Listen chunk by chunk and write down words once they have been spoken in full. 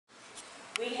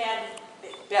we had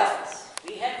bells.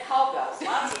 We had cowbells,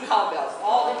 lots of cowbells,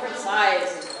 all different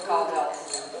sizes of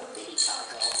cowbells. Bitty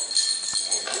cowbells.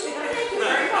 Thank you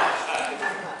very much.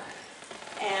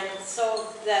 And so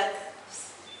that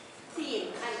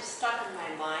theme kind of stuck in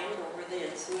my mind over the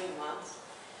ensuing months.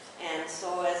 And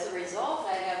so as a result,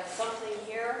 I have something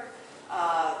here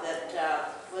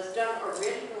that was done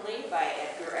originally by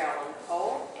Edgar Allan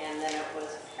Poe, and then it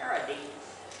was parodied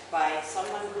by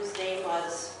someone whose name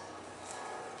was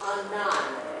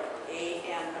Anon,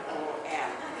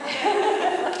 A-N-O-N.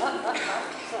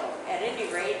 So, at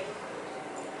any rate,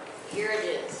 here it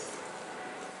is.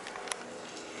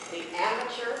 The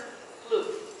amateur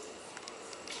flute.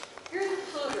 Here's the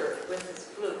fluter with his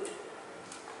flute.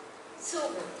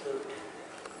 Silver flute.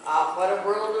 Ah, what a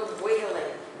world of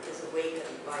wailing is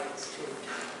awakened by its tune.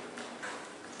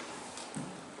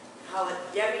 How it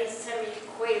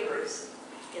demi-semi-quavers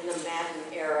in the madden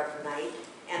air of night,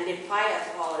 and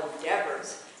defieth all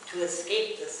endeavors to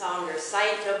escape the sound or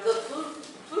sight of the flute,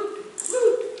 flute,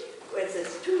 flute, with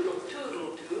its tootle,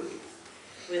 tootle, toot,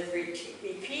 with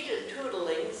repeated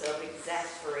tootlings of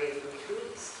exasperating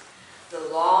toots, the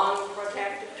long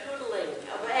protracted tootling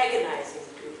of agonizing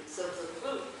toots of the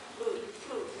flute, flute,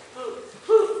 flute, flute,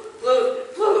 flute,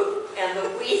 flute, flute, and the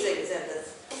wheezings and the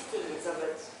stickings of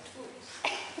its toots.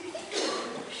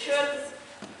 Should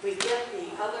we get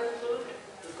the other flute,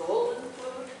 the golden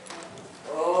flute?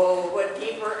 Oh, what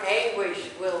deeper anguish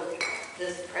will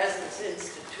this presence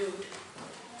institute?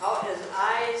 How his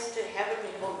eyes to heaven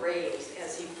will raise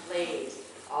as he plays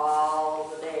all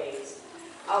the days.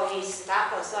 How he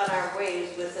stop us on our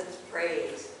ways with its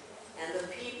praise. And the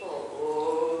people,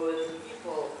 oh, the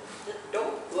people that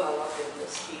don't dwell up in the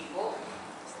steeple,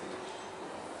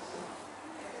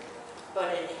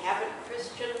 but inhabit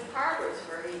Christian parlors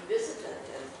where he visiteth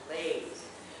and plays,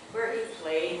 where he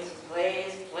plays,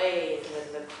 plays, plays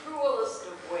in the cruelest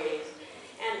of ways,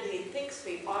 and he thinks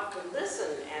we ought to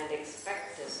listen and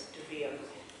expect this to be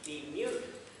mute,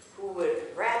 who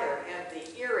would rather have the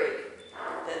earache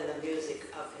than the music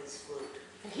of his flute,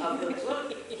 of the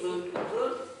flute, flute,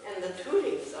 flute, and the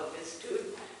tootings of his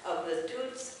toot, of the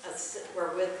toots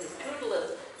wherewith his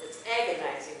tootleth its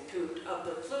agonizing toot, of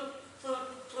the flute, flute,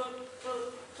 flute,